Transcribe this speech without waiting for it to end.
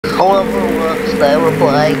However, today we're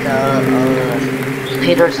playing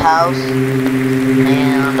Peter's house,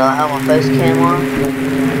 and I have my face cam on,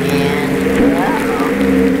 and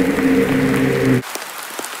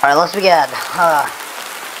alright, let's begin.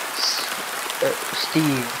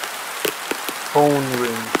 Steve, phone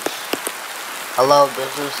rings. Hello,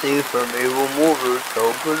 this is Steve from Evil Movers. How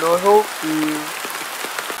can I help you?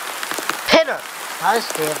 Peter! Hi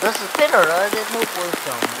Steve, this is Peter. I didn't know we were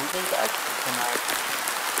moving action tonight.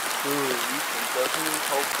 Sure, you can definitely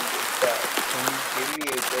help me with that. Can you give me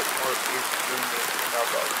a bit more information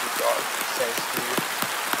about the dog? Says Steve.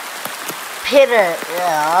 Peter,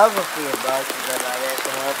 yeah, I'll go see about you, but I didn't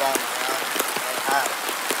know about my house.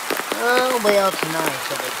 I'll be out tonight,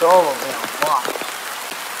 so the door will be unlocked.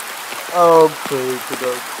 Okay, could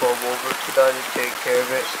I come over tonight and take care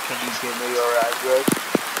of it? Can you give me your address?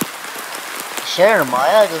 Sure, my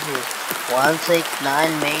address is 169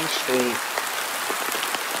 Main Street.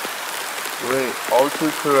 Great, I'll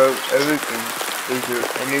take care of everything. Is there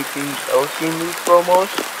anything else you need from us?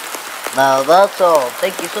 No, that's all.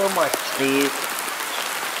 Thank you so much, Steve.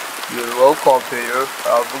 You're welcome, Peter.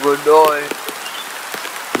 Have a good night.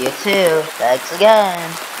 You too. Thanks again.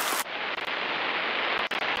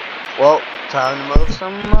 Well, time to move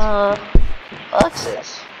some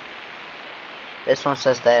boxes. This one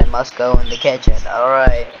says that it must go in the kitchen.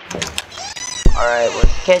 Alright. Alright,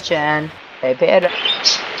 where's the kitchen? Hey, Peter.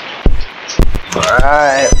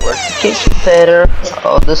 Alright, where's the kitchen, Peter?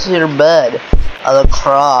 Oh, this is your bed. Oh, the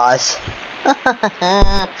cross.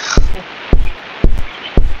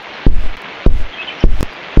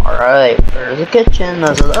 Alright, where's the kitchen?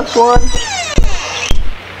 That's this one.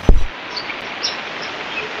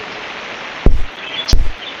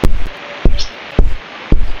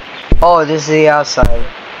 Oh, this is the outside.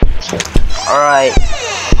 Alright.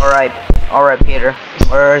 Alright. Alright, Peter.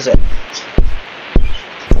 Where is it?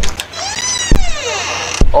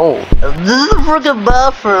 Oh, this is the freaking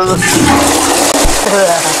bathroom.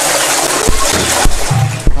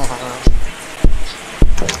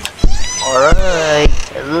 Alright.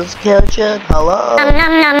 Is this kitchen? Hello?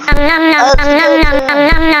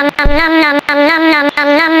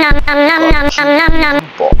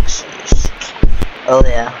 Boxes. Oh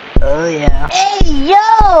yeah. Oh yeah. Hey yo!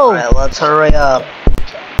 Alright, let's hurry up.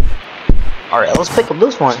 Alright, let's pick up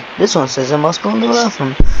this one. This one says it must go in the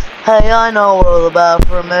bathroom. Hey, I know where the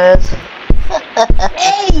bathroom is.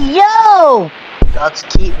 Hey yo! Got to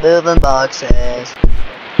keep moving boxes.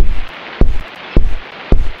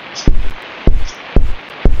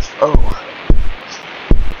 Oh.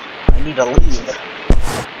 I need to leave.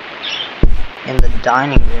 In the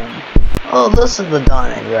dining room. Oh, this is the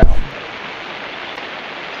dining room.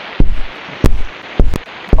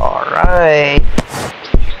 Alright.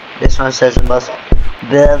 This one says it must be.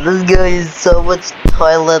 This guy is so much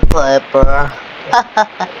toilet paper.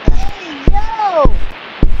 Hey, yo!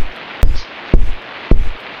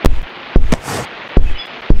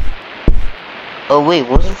 Oh, wait,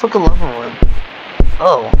 where's the freaking living room?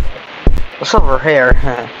 Oh. What's over here?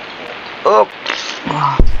 Oh.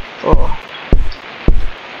 Oh.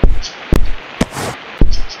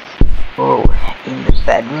 Oh, in the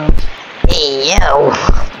bedroom. Hey, yo!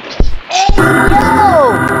 Hey,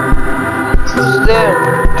 yo! Who's there?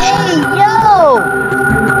 Hey, yo!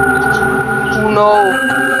 Oh, no.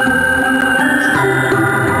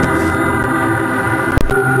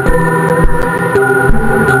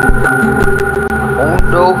 Oh,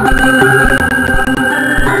 no.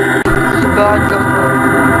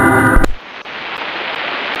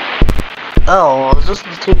 Oh, is this the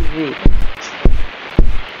TV?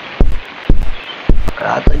 I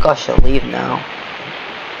think I should leave now.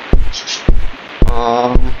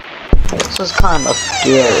 This is kind of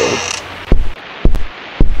scary.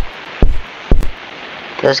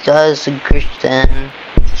 This guy is a Christian.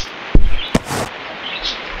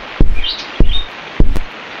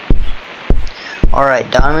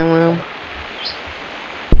 Alright, dining room.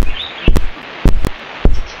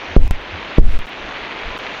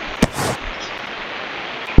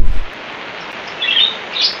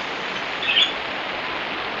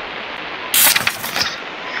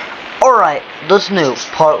 Alright, this new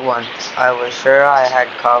part 1. I was sure I had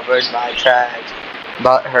covered my tracks,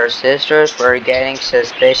 but her sisters were getting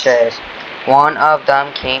suspicious. One of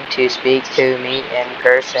them came to speak to me in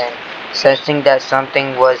person, sensing that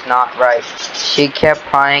something was not right. She kept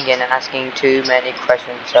prying and asking too many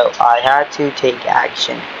questions, so I had to take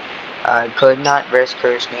action. I could not risk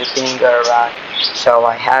her snooping around, so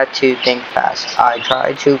I had to think fast. I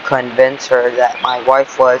tried to convince her that my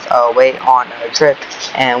wife was away on a trip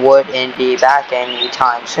and wouldn't be back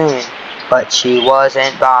anytime soon, but she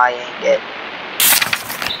wasn't buying it.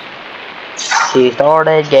 She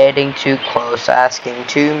started getting too close, asking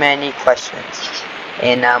too many questions.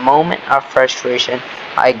 In a moment of frustration,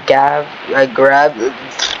 I grabbed.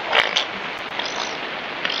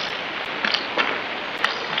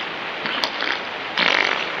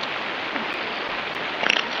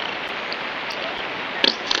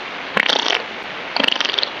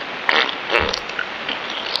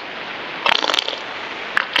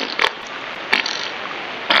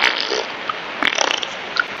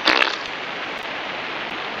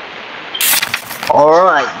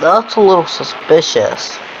 Alright, that's a little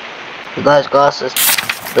suspicious. You guys got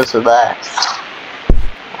this or that.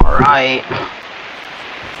 Alright.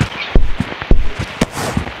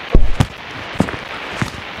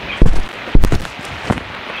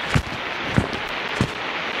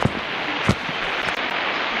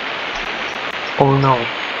 Oh no.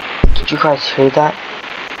 Did you guys hear that?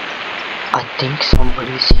 I think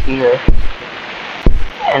somebody's here.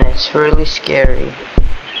 And it's really scary.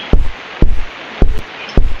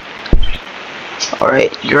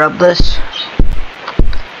 Alright, drop this.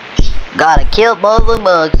 Gotta kill both the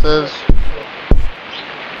boxes.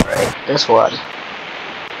 Alright, this one.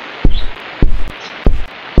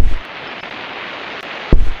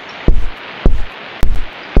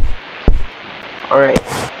 Alright.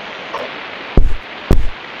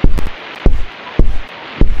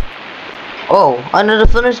 Oh, I need to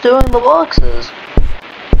finish doing the boxes.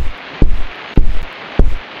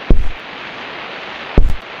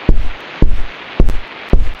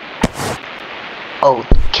 Oh,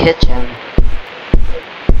 the kitchen.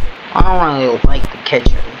 I don't really like the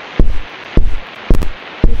kitchen.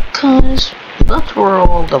 Because that's where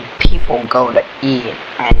all the people go to eat.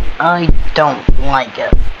 And I don't like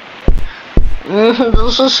it.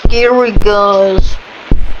 This is scary, guys.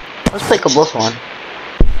 Let's pick up this one.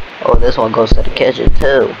 Oh, this one goes to the kitchen,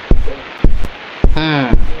 too.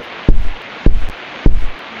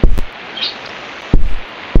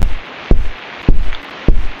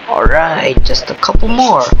 Alright, just a couple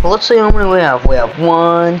more. Let's see how many we have. We have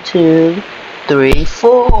 1, 2, 3,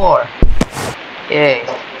 4. Yay.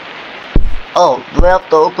 Oh, we have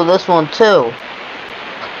to open this one too.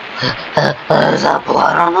 Is that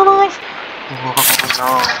blood on the knife? Oh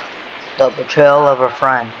no. The betrayal of a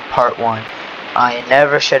friend, part 1. I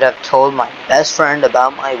never should have told my best friend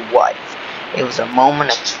about my wife. It was a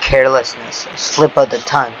moment of carelessness, a slip of the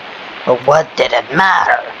tongue. But what did it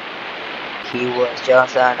matter? He was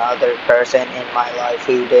just another person in my life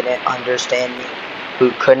who didn't understand me,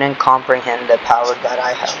 who couldn't comprehend the power that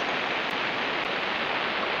I held.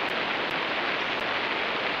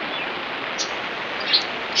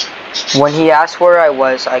 When he asked where I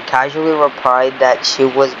was, I casually replied that she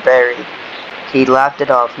was buried. He laughed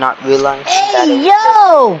it off, not realizing that it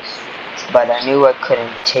was serious. But I knew I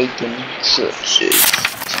couldn't take it.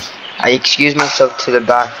 I excused myself to the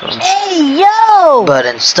bathroom. Hey, yo! But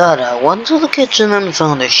instead, I went to the kitchen and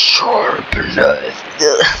found a sharp knife.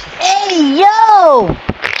 Hey, yo!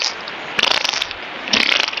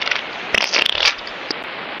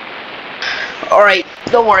 Alright,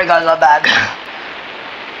 don't worry guys, I'm back.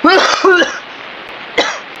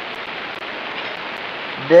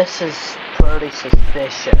 This is pretty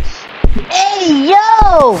suspicious. Hey,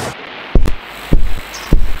 yo!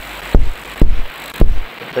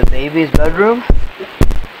 The baby's bedroom?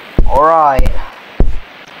 Alright.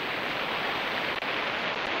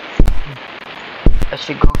 I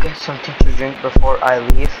should go get something to drink before I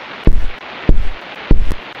leave.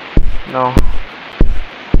 No.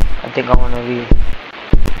 I think I want to leave.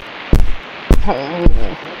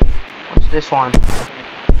 What's this one?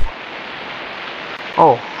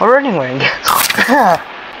 Oh, a wedding ring.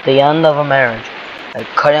 The end of a marriage. I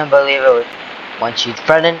couldn't believe it when she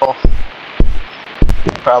threatened. Oh.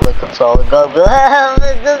 Probably console and go.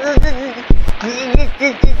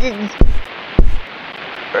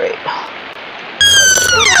 Great.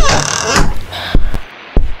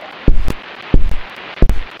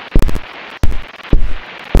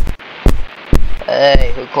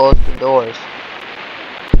 Hey, who closed the doors?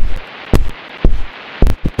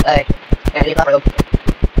 Hey, hey, bro.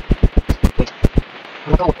 Wait.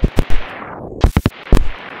 Go.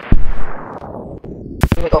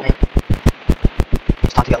 Wait, go, man.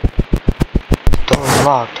 It's time to go. The door is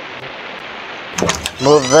locked.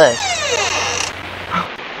 Move this.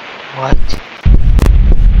 What?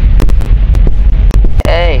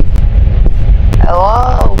 Hey.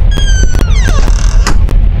 Hello?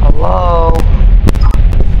 Hello?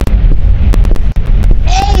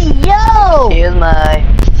 Hey, yo! Excuse me.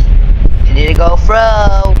 You need to go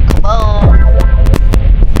through. Come on.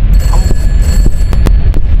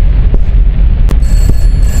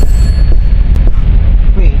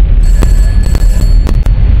 Wait.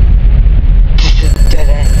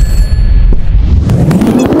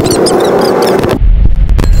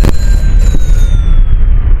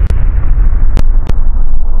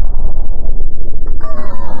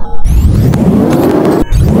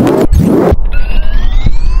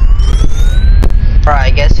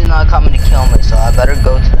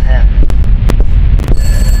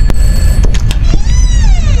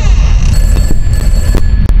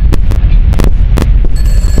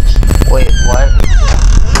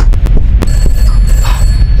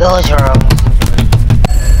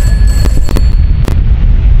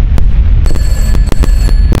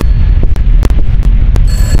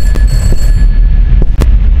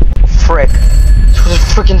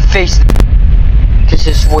 freaking face. This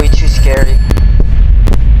is way too scary.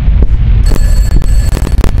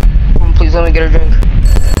 Please let me get a drink.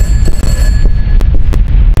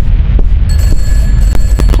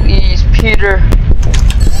 Please, Peter.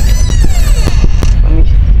 Let me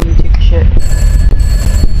take a shit.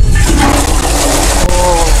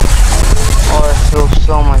 Oh, I feel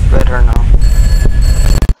so much better now.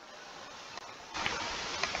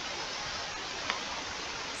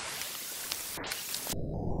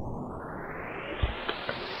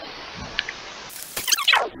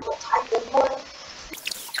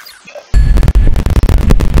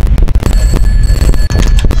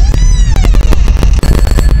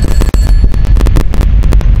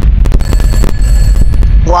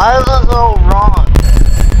 Why is this so wrong?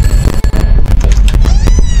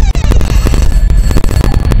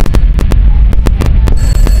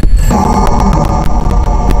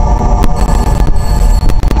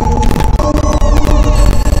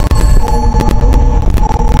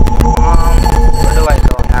 Where do I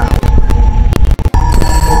go now?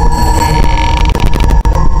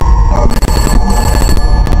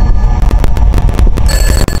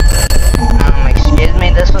 Excuse me,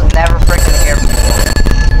 this was never freaking here before.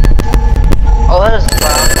 Oh, that is the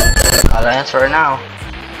problem. I'll answer it now.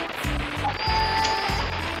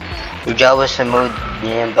 Your job is to move the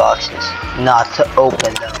inboxes, not to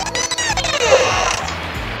open them.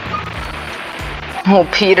 Oh,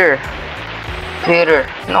 Peter. Peter,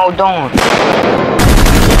 no, don't.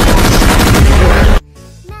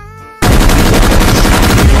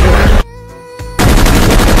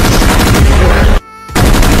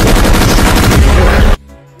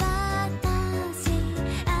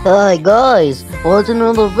 Hi guys, watch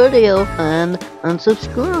another video and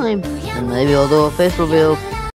subscribe, and maybe I'll do a face reveal.